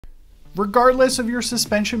Regardless of your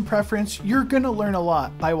suspension preference, you're going to learn a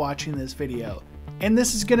lot by watching this video. And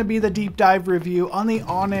this is going to be the deep dive review on the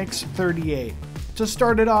Onyx 38. To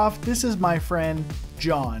start it off, this is my friend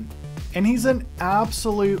John, and he's an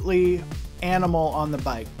absolutely animal on the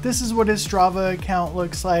bike. This is what his Strava account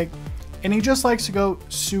looks like, and he just likes to go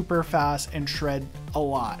super fast and shred a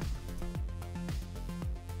lot.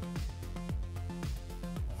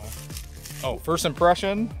 Oh, first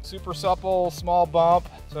impression, super supple, small bump,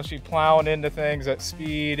 especially plowing into things at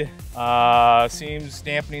speed.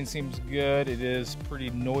 Dampening seems good. It is pretty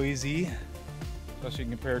noisy, especially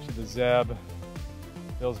compared to the Zeb.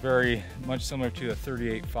 Feels very much similar to the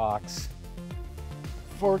 38 Fox.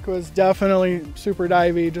 Fork was definitely super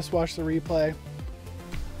divey, just watch the replay.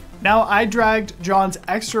 Now, I dragged John's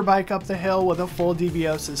extra bike up the hill with a full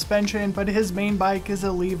DVO suspension, but his main bike is a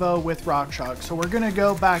Levo with RockShox, so we're gonna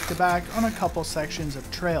go back to back on a couple sections of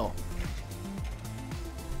trail.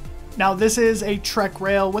 Now, this is a Trek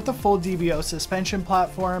rail with a full DVO suspension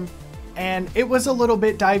platform, and it was a little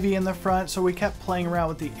bit divey in the front, so we kept playing around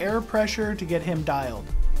with the air pressure to get him dialed.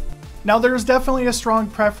 Now, there's definitely a strong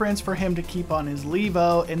preference for him to keep on his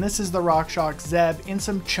Levo, and this is the RockShox Zeb in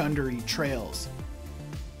some chundery trails.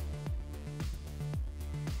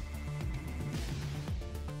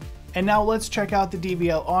 And now let's check out the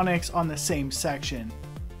DVO Onyx on the same section.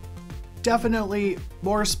 Definitely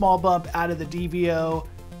more small bump out of the DVO,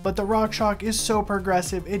 but the RockShox is so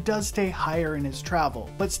progressive it does stay higher in his travel.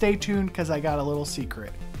 But stay tuned because I got a little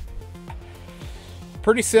secret.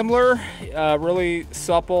 Pretty similar, really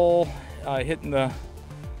supple, hitting the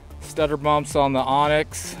stutter bumps on the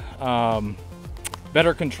Onyx.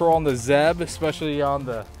 Better control on the Zeb, especially on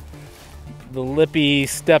the lippy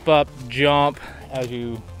step up jump as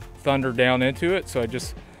you thunder down into it. So I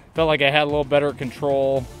just felt like I had a little better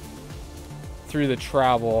control through the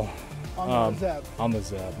travel on the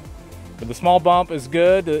Zeb. But the small bump is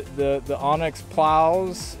good. The Onyx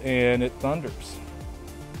plows and it thunders.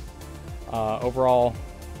 Overall,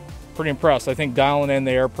 pretty impressed. I think dialing in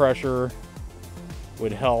the air pressure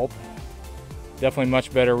would help. Definitely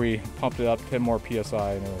much better. We pumped it up 10 more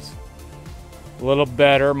PSI and it was a little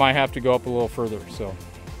better. Might have to go up a little further. So.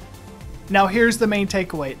 Now here's the main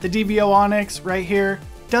takeaway. The DVO Onyx right here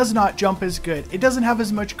does not jump as good. It doesn't have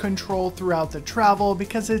as much control throughout the travel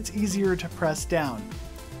because it's easier to press down.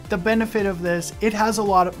 The benefit of this, it has a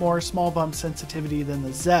lot more small bump sensitivity than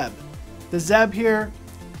the Zeb. The Zeb here,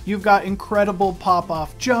 you've got incredible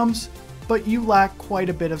pop-off jumps, but you lack quite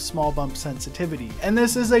a bit of small bump sensitivity. And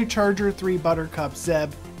this is a Charger 3 Buttercup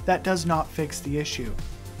Zeb that does not fix the issue.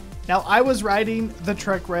 Now, I was riding the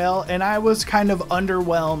Trek rail and I was kind of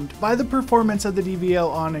underwhelmed by the performance of the DVO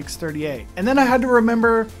Onyx 38. And then I had to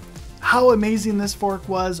remember how amazing this fork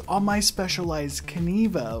was on my Specialized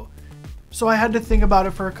Kenevo. So I had to think about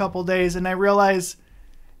it for a couple days and I realized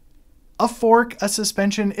a fork, a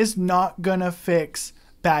suspension is not gonna fix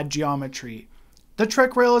bad geometry. The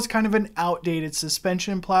Trek rail is kind of an outdated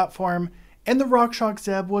suspension platform and the RockShox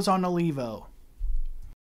Zeb was on a Levo.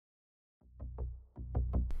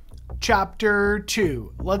 Chapter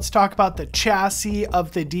 2. Let's talk about the chassis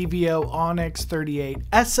of the DVO Onyx 38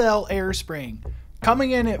 SL Airspring. Coming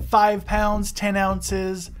in at 5 pounds, 10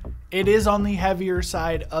 ounces, it is on the heavier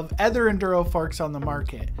side of other enduro forks on the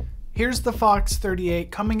market. Here's the Fox 38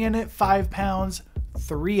 coming in at 5 pounds,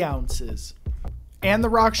 3 ounces. And the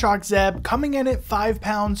RockShox Zeb coming in at 5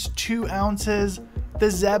 pounds, 2 ounces. The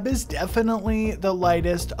Zeb is definitely the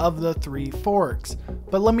lightest of the 3 forks.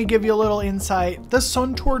 But let me give you a little insight. The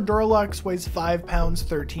Suntour Duralux weighs 5 pounds,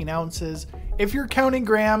 13 ounces. If you're counting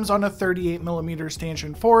grams on a 38mm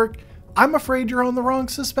stanchion fork, I'm afraid you're on the wrong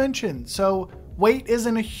suspension. So weight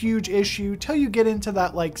isn't a huge issue till you get into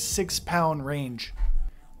that like 6 pound range.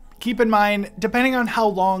 Keep in mind, depending on how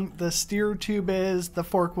long the steer tube is, the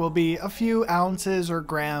fork will be a few ounces or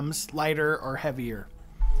grams lighter or heavier.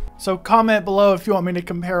 So comment below if you want me to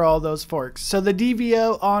compare all those forks. So the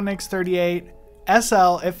DVO Onyx 38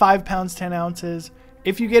 SL at 5 pounds, 10 ounces.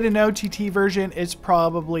 If you get an OTT version, it's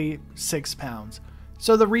probably 6 pounds.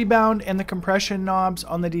 So the rebound and the compression knobs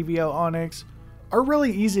on the DVO Onyx are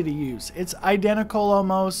really easy to use. It's identical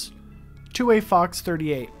almost to a Fox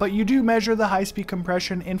 38, but you do measure the high-speed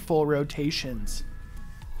compression in full rotations.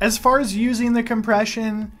 As far as using the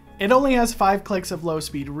compression, it only has 5 clicks of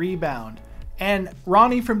low-speed rebound. And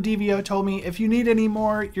Ronnie from DVO told me if you need any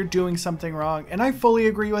more, you're doing something wrong. And I fully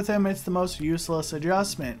agree with him, it's the most useless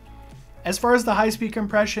adjustment. As far as the high-speed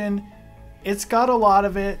compression, it's got a lot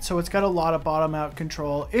of it, so it's got a lot of bottom out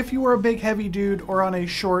control if you were a big heavy dude or on a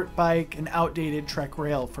short bike, an outdated Trek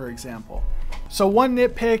rail, for example. So one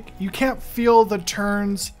nitpick, you can't feel the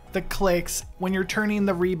turns the clicks when you're turning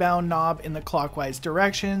the rebound knob in the clockwise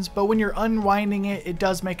directions, but when you're unwinding it, it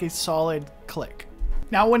does make a solid click.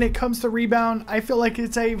 Now when it comes to rebound, I feel like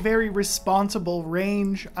it's a very responsible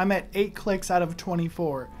range. I'm at 8 clicks out of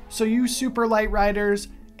 24. So you super light riders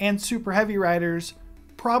and super heavy riders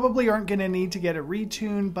probably aren't going to need to get a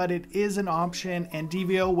retune, but it is an option and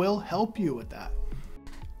DVO will help you with that.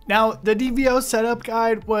 Now the DVO setup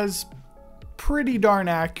guide was pretty darn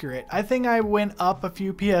accurate. I think I went up a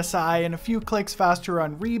few PSI and a few clicks faster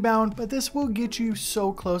on rebound, but this will get you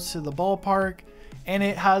so close to the ballpark. And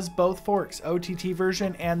it has both forks, OTT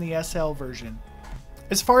version and the SL version.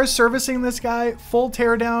 As far as servicing this guy, full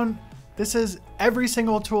teardown, this is every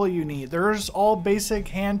single tool you need. There's all basic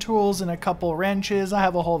hand tools and a couple wrenches. I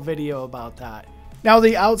have a whole video about that. Now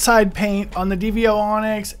the outside paint on the DVO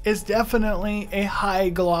Onyx is definitely a high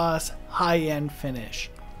gloss, high-end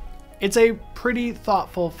finish. It's a pretty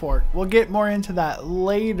thoughtful fork. We'll get more into that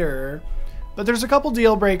later, but there's a couple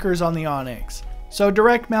deal breakers on the Onyx. So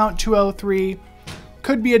direct mount 203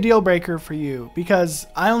 could be a deal breaker for you because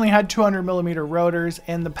I only had 200mm rotors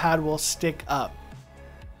and the pad will stick up.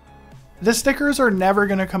 The stickers are never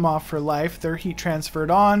going to come off for life. They're heat transferred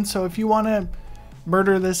on, so if you want to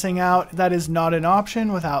murder this thing out, that is not an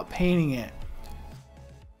option without painting it.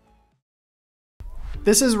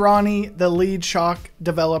 This is Ronnie, the lead shock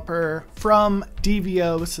developer from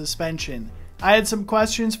DVO Suspension. I had some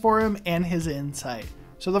questions for him and his insight.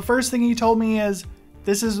 So the first thing he told me is,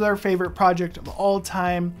 this is their favorite project of all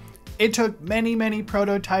time. It took many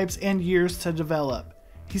prototypes and years to develop.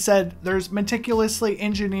 He said there's meticulously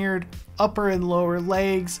engineered upper and lower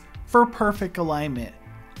legs for perfect alignment.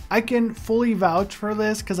 I can fully vouch for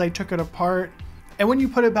this because I took it apart. And when you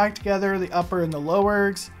put it back together, the upper and the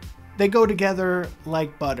lowers, they go together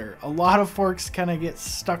like butter. A lot of forks kind of get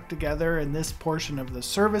stuck together in this portion of the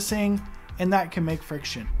servicing, and that can make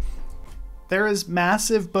friction. There is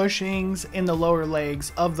massive bushings in the lower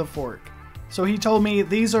legs of the fork. So he told me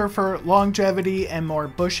these are for longevity and more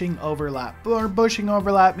bushing overlap. More bushing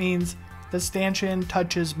overlap means the stanchion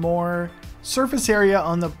touches more surface area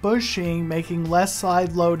on the bushing, making less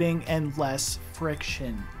side loading and less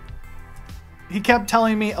friction. He kept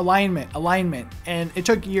telling me alignment, and it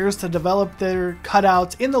took years to develop their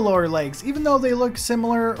cutouts in the lower legs. Even though they look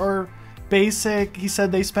similar or basic, he said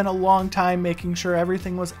they spent a long time making sure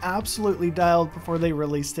everything was absolutely dialed before they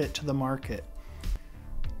released it to the market.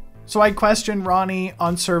 So I questioned Ronnie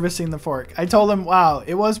on servicing the fork. I told him, wow,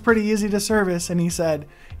 it was pretty easy to service, and he said,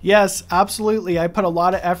 yes, absolutely. I put a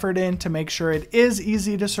lot of effort in to make sure it is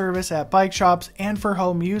easy to service at bike shops and for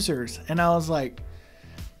home users. And I was like,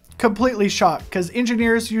 completely shocked, because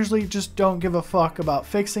engineers usually just don't give a fuck about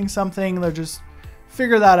fixing something. They'll just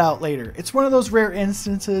figure that out later. It's one of those rare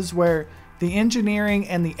instances where the engineering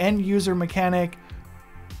and the end user mechanic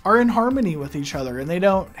are in harmony with each other and they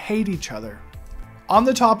don't hate each other. On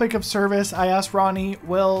the topic of service, I asked Ronnie,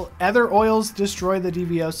 will other oils destroy the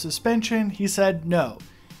DVO suspension? He said no.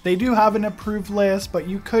 They do have an approved list, but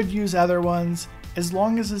you could use other ones as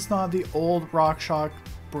long as it's not the old RockShox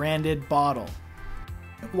branded bottle.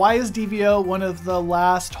 Why is DVO one of the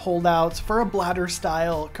last holdouts for a bladder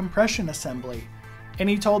style compression assembly? And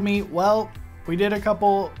he told me, well, we did a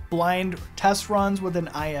couple blind test runs with an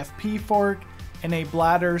IFP fork and a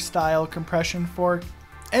bladder style compression fork,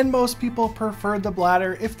 and most people preferred the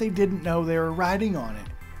bladder if they didn't know they were riding on it.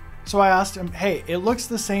 So I asked him, hey, it looks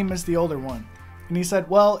the same as the older one. And he said,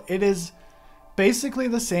 well, it is basically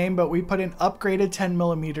the same, but we put an upgraded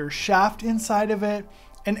 10mm shaft inside of it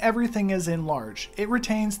and everything is enlarged. It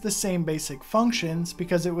retains the same basic functions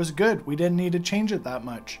because it was good. We didn't need to change it that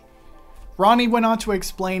much. Ronnie went on to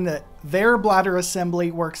explain that their bladder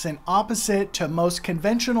assembly works in opposite to most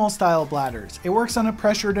conventional style bladders. It works on a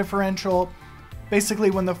pressure differential.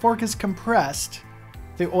 Basically, when the fork is compressed,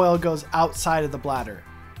 the oil goes outside of the bladder.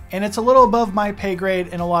 And it's a little above my pay grade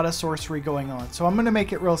and a lot of sorcery going on. So I'm going to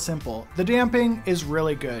make it real simple. The damping is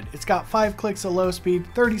really good. It's got 5 clicks of low speed,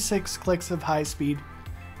 36 clicks of high speed.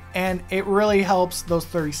 And it really helps those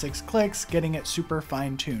 36 clicks getting it super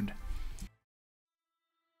fine tuned.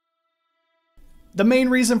 The main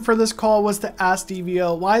reason for this call was to ask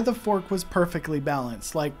DVO why the fork was perfectly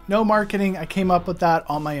balanced. Like, no marketing, I came up with that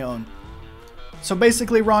on my own. So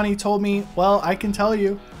basically Ronnie told me, well, I can tell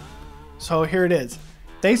you. So here it is.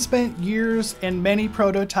 They spent years and many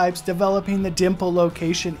prototypes developing the dimple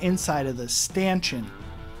location inside of the stanchion.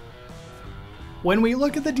 When we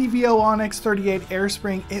look at the DVO Onyx 38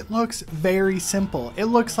 airspring, it looks very simple. It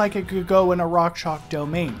looks like it could go in a RockShox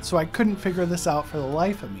domain, so I couldn't figure this out for the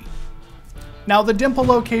life of me. Now the dimple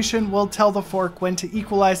location will tell the fork when to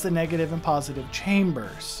equalize the negative and positive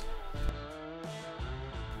chambers.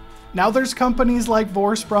 Now there's companies like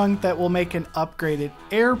Vorsprung that will make an upgraded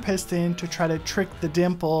air piston to try to trick the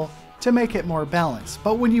dimple to make it more balanced.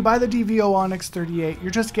 But when you buy the DVO Onyx 38,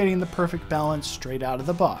 you're just getting the perfect balance straight out of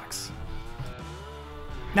the box.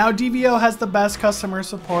 Now DVO has the best customer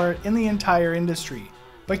support in the entire industry.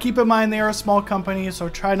 But keep in mind they are a small company, so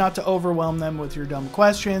try not to overwhelm them with your dumb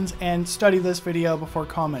questions and study this video before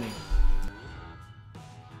commenting.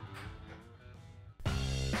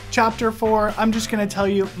 Chapter 4, I'm just going to tell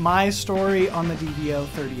you my story on the DVO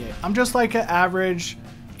 38. I'm just like an average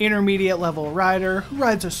intermediate level rider who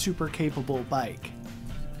rides a super capable bike.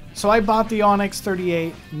 So I bought the Onyx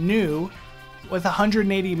 38 new with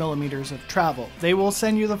 180 millimeters of travel. They will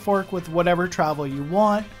send you the fork with whatever travel you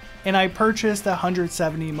want, and I purchased a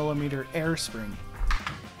 170 millimeter air spring.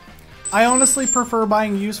 I honestly prefer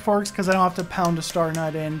buying used forks because I don't have to pound a star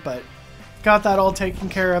nut in, but got that all taken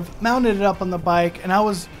care of, mounted it up on the bike, and I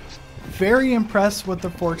was very impressed with the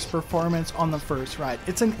fork's performance on the first ride.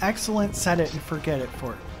 It's an excellent set it and forget it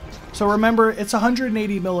fork. So remember, it's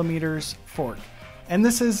 180 millimeters fork, and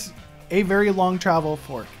this is a very long travel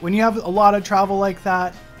fork. When you have a lot of travel like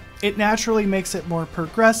that, it naturally makes it more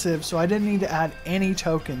progressive, so I didn't need to add any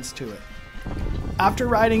tokens to it. After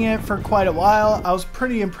riding it for quite a while, I was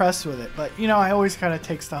pretty impressed with it, but you know, I always kind of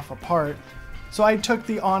take stuff apart. So I took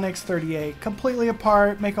the Onyx 38 completely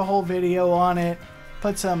apart, make a whole video on it,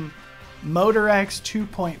 put some Motorex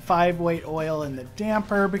 2.5 weight oil in the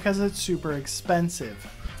damper because it's super expensive.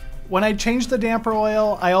 When I changed the damper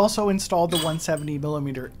oil, I also installed the 170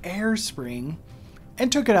 millimeter air spring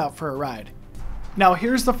and took it out for a ride. Now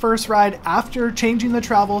here's the first ride after changing the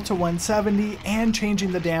travel to 170 and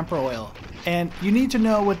changing the damper oil. And you need to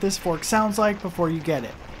know what this fork sounds like before you get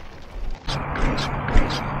it.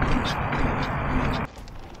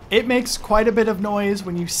 It makes quite a bit of noise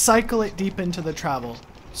when you cycle it deep into the travel.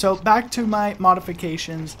 So back to my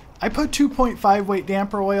modifications, I put 2.5 weight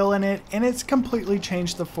damper oil in it and it's completely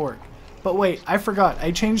changed the fork. But wait, I forgot,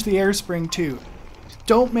 I changed the air spring too.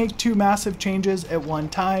 Don't make two massive changes at one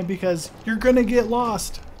time because you're gonna get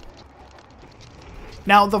lost.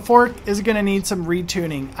 Now the fork is gonna need some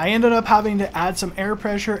retuning. I ended up having to add some air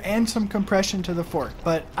pressure and some compression to the fork,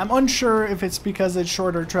 but I'm unsure if it's because it's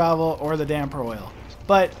shorter travel or the damper oil.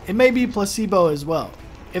 But it may be placebo as well.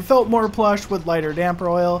 It felt more plush with lighter damper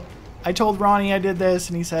oil. I told Ronnie I did this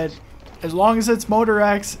and he said, as long as it's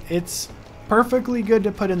Motorex, it's perfectly good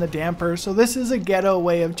to put in the damper. So this is a ghetto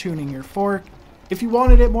way of tuning your fork. If you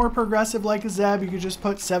wanted it more progressive like a Zeb, you could just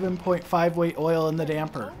put 7.5 weight oil in the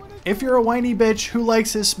damper. If you're a whiny bitch who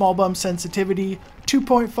likes his small bump sensitivity,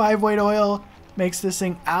 2.5 weight oil makes this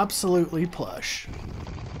thing absolutely plush.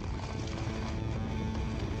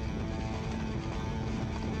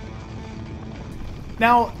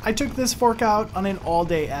 Now, I took this fork out on an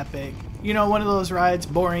all-day epic. You know, one of those rides,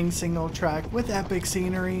 boring single track with epic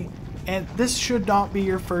scenery. And this should not be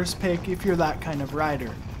your first pick if you're that kind of rider.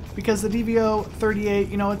 Because the DVO 38,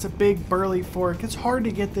 you know, it's a big burly fork. It's hard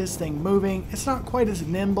to get this thing moving. It's not quite as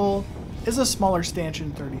nimble as a smaller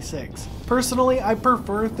stanchion 36. Personally, I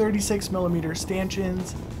prefer 36mm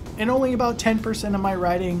stanchions, and only about 10% of my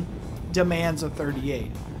riding demands a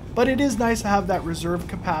 38. But it is nice to have that reserve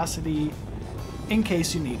capacity in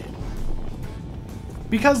case you need it.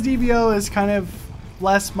 Because DVO is kind of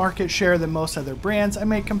less market share than most other brands, I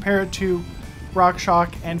may compare it to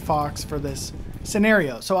RockShox and Fox for this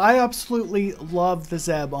scenario. So I absolutely love the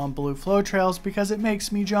Zeb on blue flow trails because it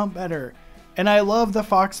makes me jump better. And I love the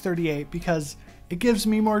Fox 38 because it gives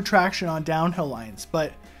me more traction on downhill lines.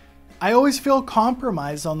 But I always feel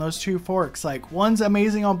compromised on those two forks. Like, one's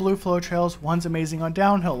amazing on blue flow trails, one's amazing on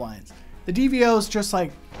downhill lines. The DVO is just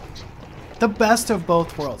like the best of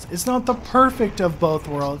both worlds. It's not the perfect of both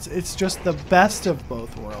worlds, it's just the best of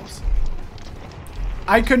both worlds.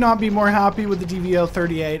 I could not be more happy with the DVO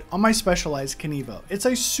 38 on my Specialized Kenevo. It's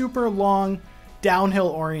a super long, downhill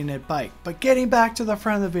oriented bike, but getting back to the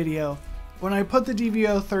front of the video, when I put the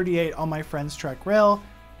DVO 38 on my friend's Trek Rail,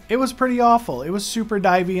 it was pretty awful. It was super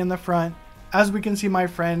divey in the front, as we can see my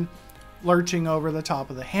friend lurching over the top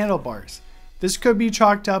of the handlebars. This could be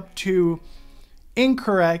chalked up to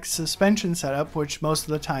incorrect suspension setup, which most of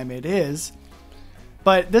the time it is,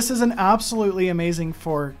 but this is an absolutely amazing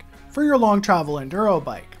fork for your long travel enduro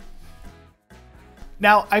bike.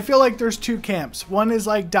 Now, I feel like there's two camps. One is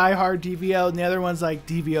like diehard DVO and the other one's like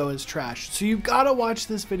DVO is trash. So you've got to watch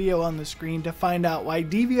this video on the screen to find out why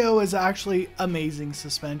DVO is actually amazing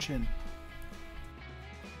suspension.